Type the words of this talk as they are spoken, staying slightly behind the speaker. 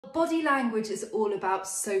Body language is all about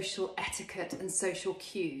social etiquette and social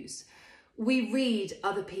cues. We read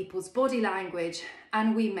other people's body language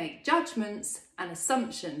and we make judgments and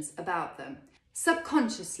assumptions about them.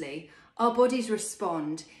 Subconsciously, our bodies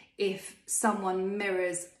respond if someone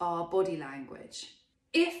mirrors our body language.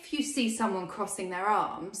 If you see someone crossing their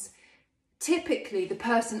arms, typically the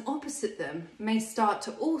person opposite them may start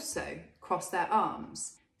to also cross their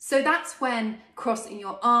arms. So that's when crossing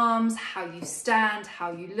your arms, how you stand,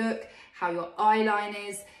 how you look, how your eye line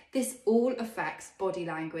is, this all affects body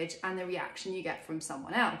language and the reaction you get from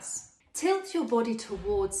someone else. Tilt your body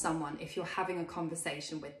towards someone if you're having a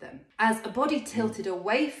conversation with them, as a body tilted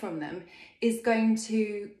away from them is going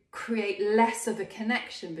to create less of a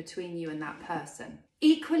connection between you and that person.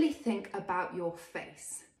 Equally think about your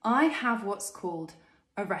face. I have what's called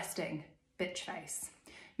a resting bitch face.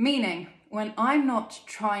 Meaning, when I'm not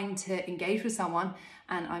trying to engage with someone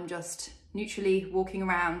and I'm just neutrally walking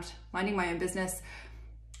around, minding my own business,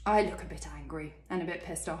 I look a bit angry and a bit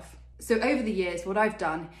pissed off. So over the years, what I've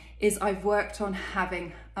done is I've worked on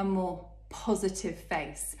having a more positive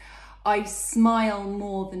face. I smile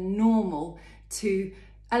more than normal to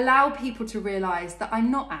allow people to realise that I'm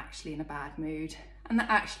not actually in a bad mood and that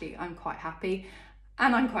actually I'm quite happy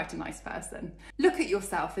and I'm quite a nice person. Look at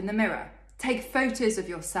yourself in the mirror. Take photos of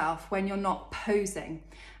yourself when you're not posing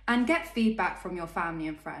and get feedback from your family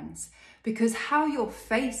and friends, because how your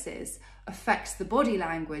face is affects the body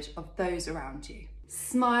language of those around you.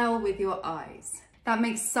 Smile with your eyes. That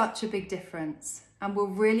makes such a big difference and will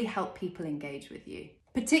really help people engage with you.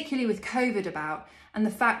 Particularly with COVID about and the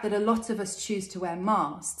fact that a lot of us choose to wear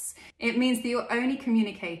masks, it means that you're only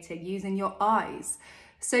communicating using your eyes.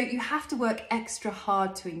 So you have to work extra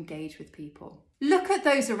hard to engage with people. Look at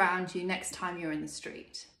those around you next time you're in the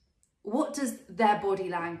street. What does their body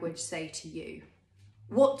language say to you?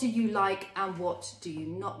 What do you like and what do you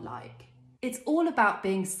not like? It's all about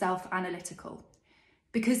being self-analytical,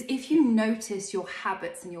 because if you notice your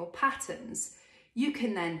habits and your patterns, you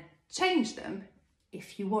can then change them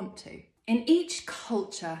if you want to. In each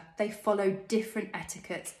culture, they follow different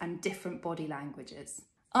etiquettes and different body languages.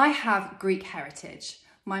 I have Greek heritage.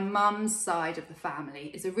 My mum's side of the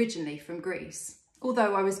family is originally from Greece,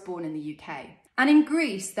 although I was born in the UK. And in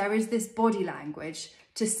Greece, there is this body language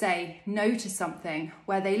to say no to something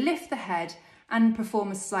where they lift the head and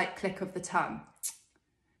perform a slight click of the tongue.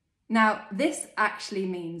 Now, this actually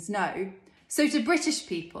means no. So to British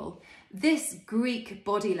people, this Greek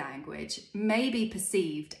body language may be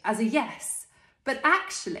perceived as a yes, but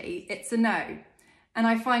actually it's a no. And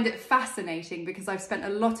I find it fascinating because I've spent a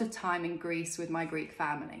lot of time in Greece with my Greek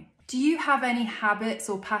family. Do you have any habits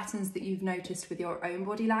or patterns that you've noticed with your own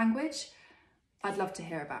body language? I'd love to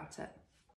hear about it.